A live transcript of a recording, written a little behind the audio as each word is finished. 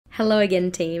Hello again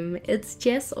team, it's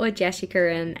Jess or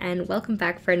JashiiCorrin and welcome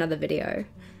back for another video.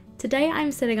 Today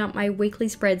I'm setting up my weekly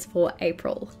spreads for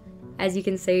April. As you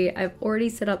can see, I've already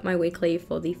set up my weekly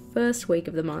for the first week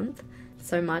of the month,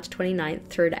 so March 29th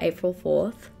through to April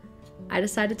 4th. I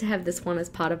decided to have this one as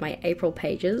part of my April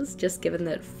pages, just given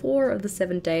that 4 of the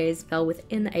 7 days fell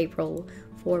within April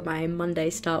for my Monday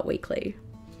start weekly.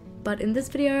 But in this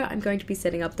video I'm going to be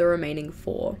setting up the remaining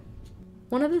 4.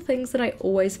 One of the things that I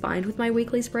always find with my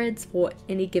weekly spreads for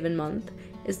any given month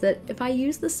is that if I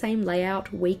use the same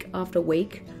layout week after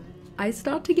week, I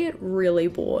start to get really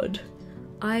bored.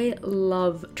 I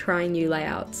love trying new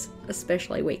layouts,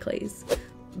 especially weeklies.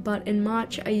 But in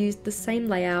March I used the same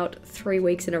layout 3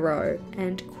 weeks in a row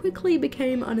and quickly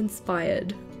became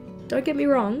uninspired. Don't get me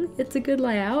wrong, it's a good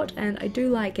layout and I do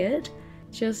like it,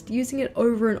 just using it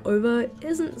over and over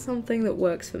isn't something that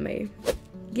works for me.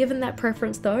 Given that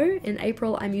preference though, in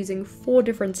April I'm using 4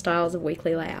 different styles of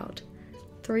weekly layout.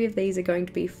 3 of these are going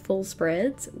to be full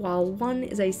spreads, while 1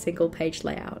 is a single page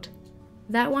layout.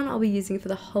 That one I'll be using for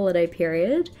the holiday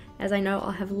period, as I know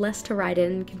I'll have less to write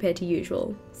in compared to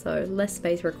usual, so less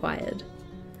space required.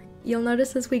 You'll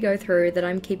notice as we go through that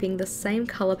I'm keeping the same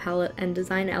colour palette and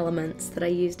design elements that I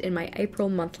used in my April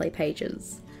monthly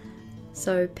pages.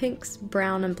 So pinks,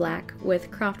 brown and black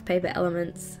with craft paper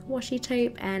elements, washi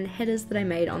tape and headers that I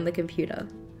made on the computer.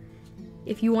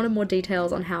 If you wanted more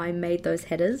details on how I made those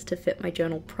headers to fit my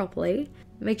journal properly,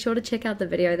 make sure to check out the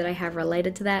video that I have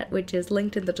related to that, which is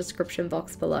linked in the description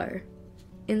box below.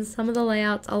 In some of the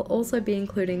layouts I'll also be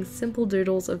including simple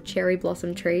doodles of cherry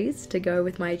blossom trees to go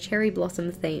with my cherry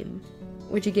blossom theme.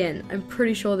 Which again, I'm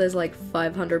pretty sure there's like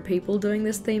 500 people doing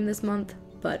this theme this month,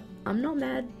 but I'm not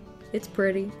mad. It's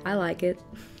pretty, I like it.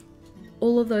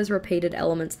 All of those repeated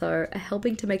elements though are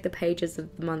helping to make the pages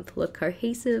of the month look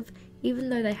cohesive even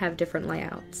though they have different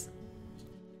layouts.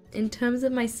 In terms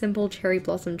of my simple cherry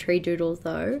blossom tree doodles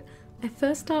though, I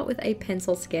first start with a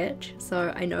pencil sketch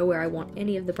so I know where I want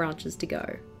any of the branches to go.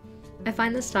 I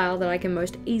find the style that I can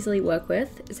most easily work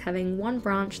with is having one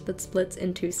branch that splits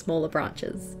into smaller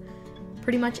branches.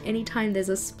 Pretty much any time there's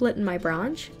a split in my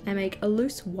branch, I make a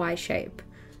loose Y shape.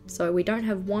 So we don't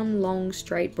have one long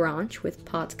straight branch with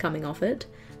parts coming off it,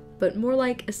 but more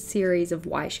like a series of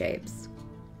Y shapes.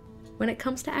 When it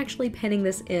comes to actually penning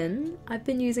this in, I've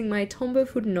been using my Tombow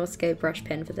Fudenosuke brush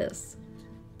pen for this.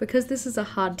 Because this is a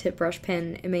hard tip brush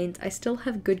pen, it means I still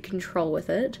have good control with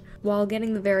it, while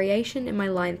getting the variation in my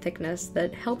line thickness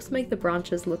that helps make the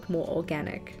branches look more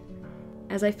organic.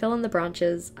 As I fill in the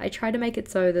branches, I try to make it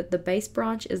so that the base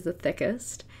branch is the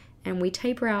thickest, and we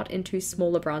taper out into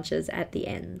smaller branches at the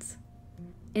ends.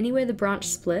 Anywhere the branch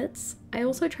splits, I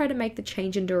also try to make the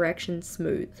change in direction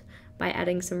smooth by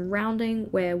adding some rounding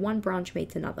where one branch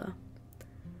meets another.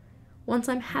 Once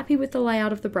I'm happy with the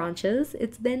layout of the branches,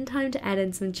 it's then time to add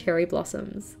in some cherry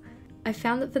blossoms. I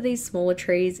found that for these smaller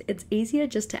trees, it's easier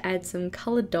just to add some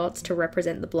coloured dots to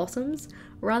represent the blossoms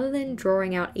rather than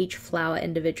drawing out each flower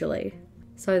individually.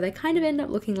 So they kind of end up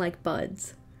looking like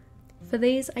buds. For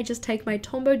these, I just take my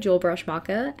Tombow gel brush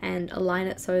marker and align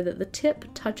it so that the tip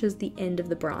touches the end of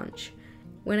the branch.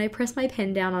 When I press my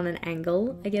pen down on an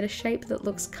angle, I get a shape that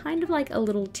looks kind of like a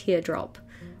little teardrop,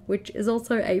 which is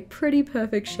also a pretty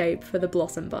perfect shape for the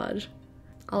blossom bud.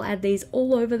 I'll add these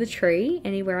all over the tree,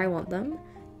 anywhere I want them,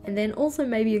 and then also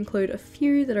maybe include a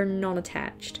few that are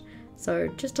non-attached, so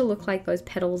just to look like those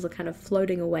petals are kind of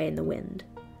floating away in the wind.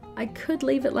 I could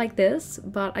leave it like this,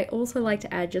 but I also like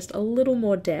to add just a little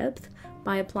more depth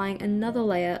by applying another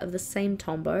layer of the same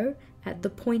Tombow at the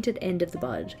pointed end of the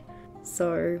bud,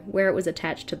 so where it was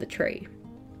attached to the tree.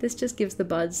 This just gives the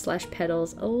buds /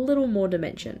 petals a little more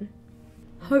dimension.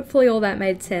 Hopefully all that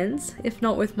made sense. If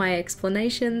not with my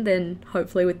explanation, then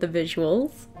hopefully with the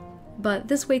visuals. But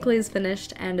this weekly is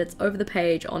finished and it's over the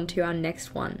page onto our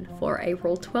next one for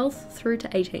April 12th through to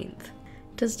 18th.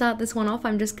 To start this one off,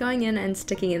 I'm just going in and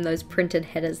sticking in those printed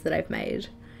headers that I've made.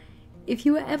 If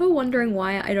you were ever wondering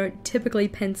why I don't typically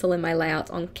pencil in my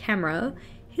layouts on camera,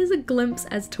 here's a glimpse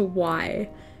as to why.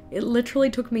 It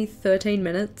literally took me 13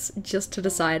 minutes just to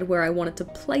decide where I wanted to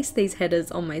place these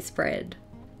headers on my spread.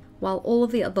 While all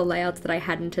of the other layouts that I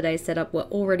had in today's setup were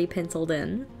already penciled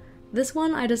in, this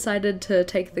one I decided to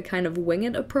take the kind of wing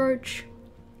it approach.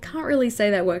 Can't really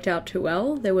say that worked out too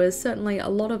well. There was certainly a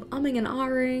lot of umming and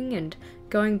ahhing and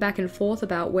going back and forth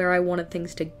about where I wanted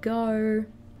things to go.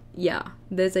 Yeah,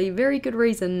 there's a very good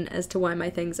reason as to why my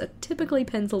things are typically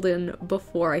penciled in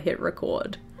before I hit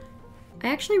record. I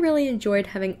actually really enjoyed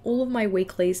having all of my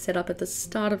weeklies set up at the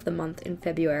start of the month in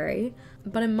February,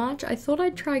 but in March I thought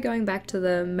I'd try going back to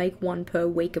the make one per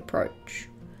week approach.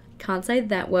 Can't say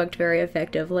that worked very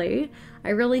effectively. I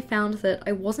really found that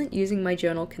I wasn't using my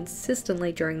journal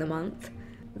consistently during the month,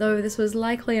 though this was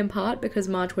likely in part because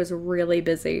March was really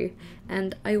busy,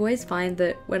 and I always find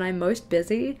that when I'm most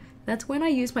busy, that's when I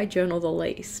use my journal the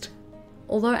least.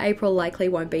 Although April likely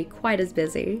won't be quite as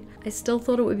busy, I still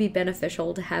thought it would be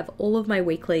beneficial to have all of my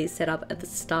weeklies set up at the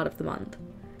start of the month.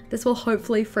 This will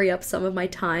hopefully free up some of my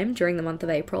time during the month of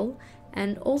April,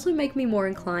 and also make me more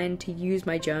inclined to use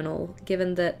my journal,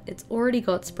 given that it's already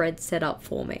got spreads set up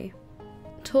for me.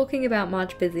 Talking about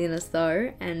March busyness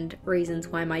though, and reasons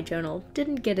why my journal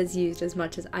didn't get as used as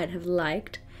much as I'd have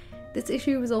liked, this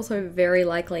issue was also very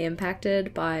likely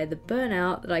impacted by the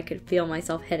burnout that I could feel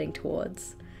myself heading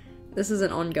towards. This is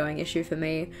an ongoing issue for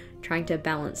me, trying to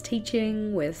balance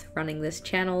teaching with running this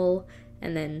channel,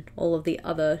 and then all of the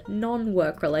other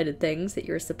non-work related things that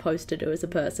you're supposed to do as a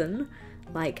person,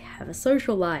 like have a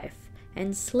social life,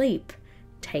 and sleep,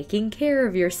 taking care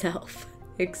of yourself,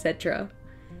 etc.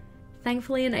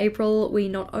 Thankfully in April, we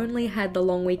not only had the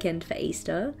long weekend for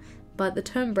Easter, but the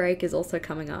term break is also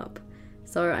coming up.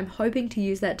 So I'm hoping to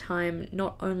use that time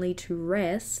not only to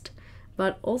rest,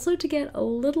 but also to get a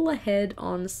little ahead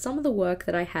on some of the work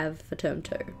that I have for term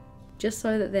 2, just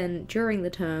so that then during the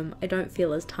term I don't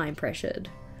feel as time pressured.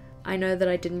 I know that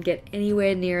I didn't get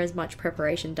anywhere near as much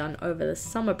preparation done over the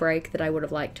summer break that I would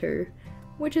have liked to,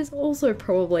 which is also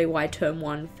probably why term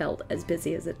 1 felt as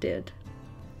busy as it did.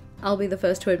 I'll be the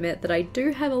first to admit that I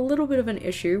do have a little bit of an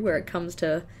issue where it comes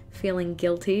to feeling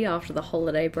guilty after the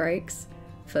holiday breaks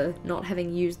for not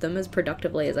having used them as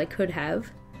productively as I could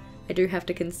have. I do have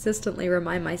to consistently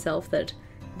remind myself that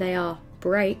they are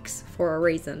breaks for a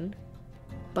reason,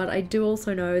 but I do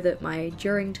also know that my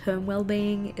during term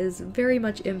well-being is very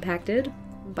much impacted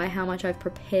by how much I've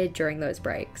prepared during those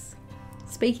breaks.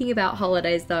 Speaking about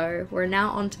holidays though, we're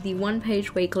now onto the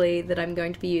one-page weekly that I'm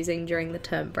going to be using during the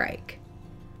term break.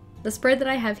 The spread that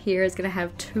I have here is going to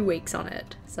have 2 weeks on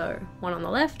it, so one on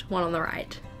the left, one on the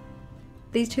right.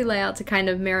 These 2 layouts are kind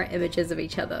of mirror images of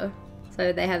each other,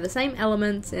 so they have the same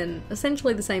elements in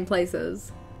essentially the same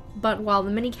places, but while the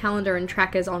mini calendar and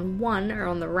trackers on one are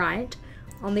on the right,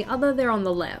 on the other they're on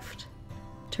the left.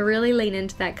 To really lean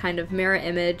into that kind of mirror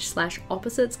image /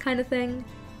 opposites kind of thing,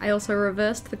 I also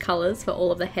reversed the colours for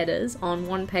all of the headers on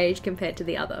one page compared to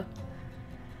the other.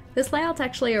 This layout's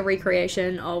actually a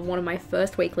recreation of one of my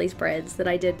first weekly spreads that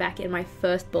I did back in my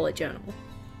first bullet journal.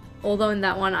 Although in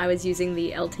that one I was using the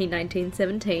LT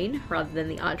 1917 rather than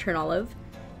the Archer and Olive,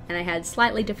 and I had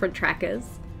slightly different trackers,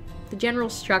 the general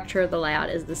structure of the layout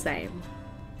is the same.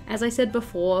 As I said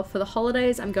before, for the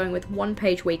holidays I'm going with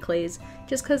one-page weeklies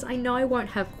just because I know I won't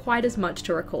have quite as much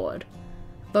to record.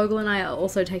 Bogle and I are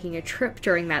also taking a trip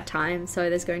during that time, so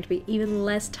there's going to be even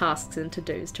less tasks and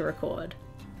to-dos to record.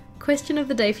 Question of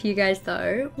the day for you guys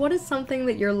though, what is something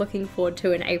that you're looking forward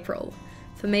to in April?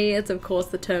 For me, it's of course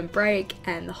the term break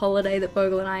and the holiday that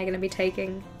Bogle and I are going to be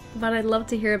taking, but I'd love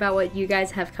to hear about what you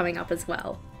guys have coming up as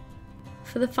well.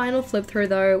 For the final flip through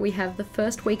though, we have the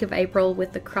first week of April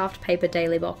with the craft paper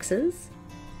daily boxes.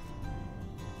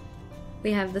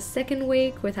 We have the second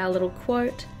week with our little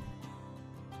quote.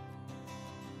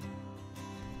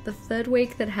 The third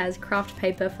week that has craft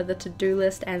paper for the to-do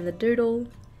list and the doodle.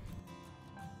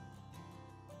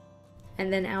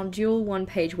 And then our dual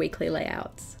one-page weekly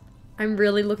layouts. I'm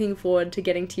really looking forward to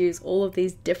getting to use all of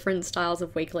these different styles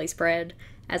of weekly spread.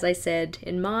 As I said,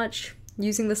 in March,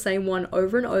 using the same one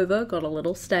over and over got a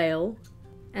little stale,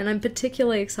 and I'm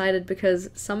particularly excited because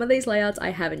some of these layouts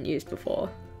I haven't used before.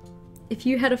 If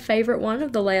you had a favourite one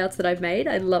of the layouts that I've made,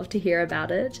 I'd love to hear about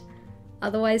it.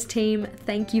 Otherwise team,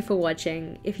 thank you for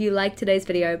watching. If you liked today's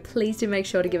video, please do make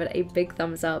sure to give it a big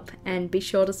thumbs up, and be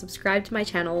sure to subscribe to my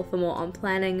channel for more on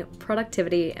planning,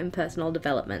 productivity, and personal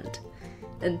development.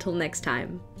 Until next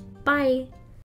time, bye!